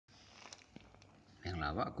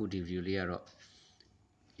lava good review layer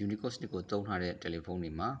Unicode ni ko tong hare telephone ni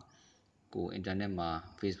ma ko internet ma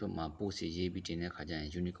Facebook ma post ye bi tin တဲ့ခါကျရင်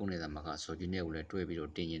Unicode နဲ့သာမက Soji နဲ့ကိုလည်းတွဲပြီး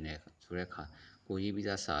တော့တင်ရင်လည်းဆိုတဲ့အခါကိုရေးပြီး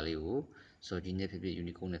သားစာလေးကို Soji နဲ့ဖြစ်ဖြစ်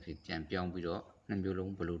Unicode နဲ့ဖြစ်ပြန်ပြောင်းပြီးတော့နှစ်မျိုး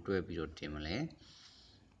လုံးဘယ်လိုတွဲပြီးတော့တင်မလဲ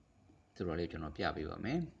ဆိုတော့လေးကျွန်တော်ပြပေးပါမ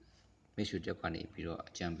ယ်မိတ်ဆွေတက်ကနေပြီးတော့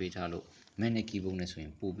အကြံပေးထားလို့ Manic Keyboard နဲ့ဆိုရ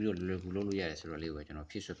င်ပို့ပြီးတော့လွယ်ကူလုပ်လို့ရတယ်ဆိုတော့လေးကိုကျွန်တော်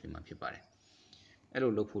ဖြည့်ဆွတ်ပေးမှာဖြစ်ပါတယ်အဲ့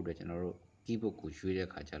လိုလုပ်ဖို့အတွက်ကျွန်တော်တို့ keyboard ကိုရွေးတဲ့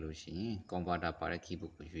အခါကျလို့ရှိရင် converter ပါတဲ့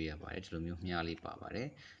keyboard ကိုရွေးရပါတယ်ဒီလိုမျိုးမြားလေးပါပါတယ်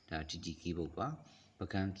ဒါ TT Keyboard ပါ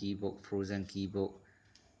Bagan keyboard frozen keyboard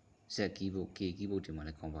Z keyboard K keyboard ဒီမှာလ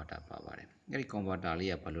ည်း converter ပါပါတယ်အဲ့ဒီ converter လေး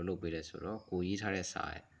ကဘာလို့လုပ်ပေးလဲဆိုတော့ကိုရေးထားတဲ့စာ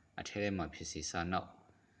အထဲထဲမှာဖြစ်စီစာနောက်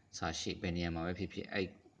စာရှိဘယ်နေရာမှာပဲဖြစ်ဖြစ်အဲ့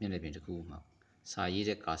မျက်နှာပြင်တစ်ခုမှာစာရေး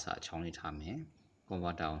တဲ့ကာစာအချောင်းလေးထားမယ်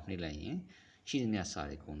converter ကိုနှိပ်လိုက်ရင်ရှိသမျှစာ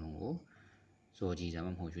တွေအကုန်လုံးကိုဇော်ကြီးဒါ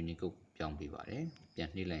မှမဟုတ် Unicode ပြောင်းပေးပါတယ်ပြန်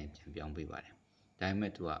နှိပ်လိုက်ရင်ပြန်ပြောင်းပေးပါတယ်ဒါပေ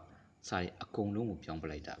မဲ့သူကစာတွေအကုန်လုံးကိုပြောင်းပ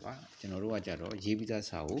လိုက်တာပါကျွန်တော်တို့ကကြတော့ရေးပြီးသား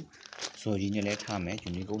စာကိုဇော်ကြီးနဲ့လည်းထားမယ်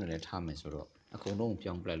Unicode နဲ့လည်းထားမယ်ဆိုတော့အကုန်လုံးကို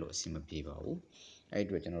ပြောင်းပလိုက်လို့အဆင်မပြေပါဘူးအဲ့ဒီအ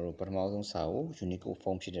တွက်ကျွန်တော်တို့ပထမဆုံးစာကို Unicode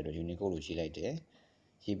form ဖြစ်တဲ့အတွက် Unicode လို့ရေးလိုက်တယ်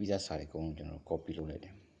ရေးပြီးသားစာတွေအကုန်လုံးကျွန်တော်တို့ copy လုပ်လိုက်တ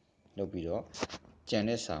ယ်လုပ်ပြီးတော့ကျန်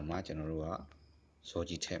တဲ့စာမှာကျွန်တော်တို့ကဇော်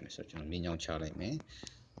ကြီးထည့်မယ်ဆိုတော့ကျွန်တော်မြင်းချောင်းချလိုက်မယ်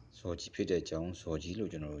ဇော်ကြီးဖြစ်တဲ့အကြောင်းဇော်ကြီးလို့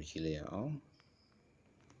ကျွန်တော်တို့ရေးလိုက်ရအောင်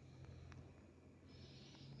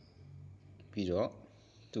ပြီးတော့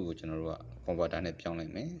သူ့ကိုကျွန်တော်တို့က converter နဲ့ပြောင်းလို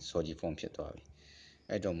က်မယ်ဇော်ကြီး form ဖြစ်သွားပြီ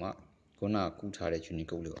အဲ့တော့မှခုနကကူးထားတဲ့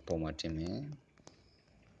Unicode လေးကိုအပေါ်မှာတင်မယ်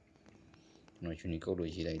ကျွန်တော် Unicode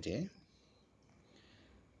လို့ရေးလိုက်တယ်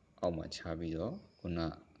အောက်မှာချပြီးတော့ခုန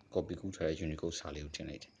copy ကူးထားတဲ့ Unicode စာလေးကိုတင်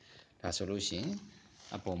လိုက်တယ်ဒါဆိုလို့ရှိရင်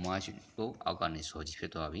အပေါ်မှာ Unicode အောက်ကနေဇော်ကြီးဖြ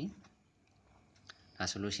စ်သွားပြီဒါ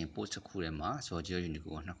ဆိုလို့ရှိရင် post တစ်ခုထဲမှာဇော်ကြီးရော Unicode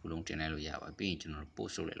ကိုနှစ်ခုလုံးတင်လိုက်လို့ရပါပြီပြီးရင်ကျွန်တော်တို့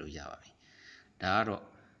post လုပ်လိုက်လို့ရပါပြီဒါကတော့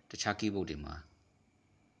တခြား keyboard တွေမှာ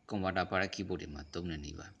converter ပါတဲ့ keyboard တွေမှာသုံးနေ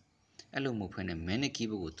နေပါအဲ့လိုမဟုတ်ဘဲနဲ့ Manic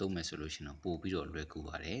keyboard ကိုသုံးမယ်ဆိုလို့ရှိရင်တော့ပို့ပြီးတော့လွယ်ကူ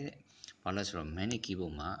ပါတယ်တဲ့ဘာလို့လဲဆိုတော့ Manic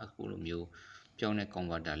keyboard မှာအခုလိုမျိုးပြောင်းတဲ့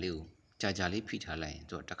converter လေးကိုကြာလေးဖိထားလိုက်ရင်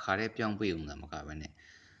သူကတခါတည်းပြောင်းပေးုံသာမကဘဲနဲ့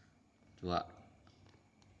သူက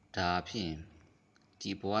ဒါအဖြစ်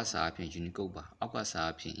ဒီဘောကစာအဖြစ် Unicode ပါအောက်ကစာ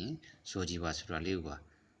အဖြစ်ဇော်ကြီးပါဆိုတာလေးကိုပါ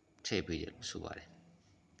ထည့်ပေးတယ်လို့ဆိုပါတယ်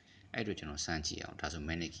အဲ့တော့ကျွန်တော်စမ်းကြည့်အောင်ဒါဆို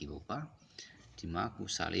Manic keyboard ပါဒီမှာအခု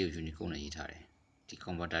စာလေးကို Unicode နဲ့ရေးထားတယ်ဒီ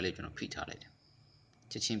converter လေးကိုကျွန်တော်ဖိထားလိုက်တယ်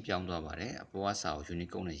ချက်ချင်းပြောင်းသွားပါတယ်အပေါ်ကစာကို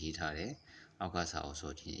Unicode နဲ့ရေးထားတယ်အောက်ကစာကို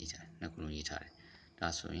ဇော်ကြီးနဲ့ရေးထားတယ်နှစ်ခုလုံးရေးထားတယ်ဒါ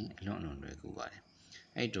ဆိုရင်အလွန်လွယ်ကူပါတယ်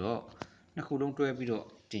အဲ့တော့နှစ်ခုလုံးတွဲပြီးတော့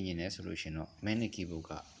တင်ကျင်တယ်ဆိုလို့ရှိရင်တော့ Manic keyboard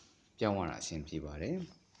ကပြောင်းရတာအဆင်ပြေပါတယ်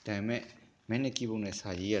ဒါပေမဲ့ Manic keyboard နဲ့စာ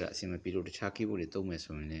ရေးရတာအဆင်မပြေလို့တခြား keyboard တွေသုံးမယ်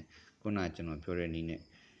ဆိုရင်လည်းခုနကကျွန်တော်ပြောတဲ့နည်းနဲ့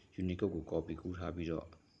Unicode ကို copy ကူးထားပြီးတော့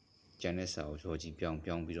ကျန်တဲ့စာကိုဇော်ကြီးပြောင်း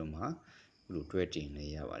ပြီးတော့မှဘယ်လိုတွဲတင်လဲ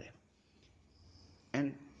ရပါတယ်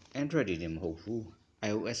Android တွေလည်းမဟုတ်ဘူး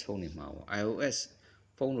iOS ဖုန်းတွေမှာပေါ့ iOS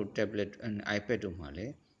ဖုန်းတို့ tablet and iPad တို့မှာလ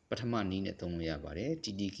ည်းပထမနည်းနဲ့သုံးလို့ရပါတယ်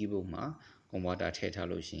TT Keyboard မှာ converter ထည့်ထား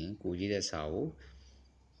လို့ရှိရင်ကိုရေးတဲ့စာကို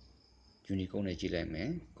Unicode နဲ့ကြည့်လိုက်မယ်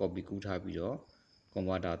copy ကူးထားပြီးတော့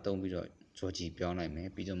converter သုံးပြီးတော့ဇော်ကြီးပြောင်းလိုက်မယ်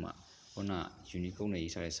ပြီးတော့မှခုန Unicode နဲ့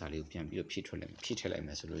ရေးထားတဲ့စာလေးကိုပြန်ပြီးတော့ဖြည့်ထည့်လိုက်မ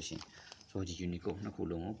ယ်ဆိုလို့ရှိရင်ဇော်ကြီး Unicode နှစ်ခု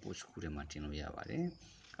လုံးကို post တစ်ခုထဲမှာတင်လို့ရပါတယ်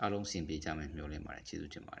အားလုံးအဆင်ပြေကြမယ်မျှော်လင့်ပါတယ်ကျေး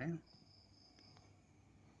ဇူးတင်ပါတယ်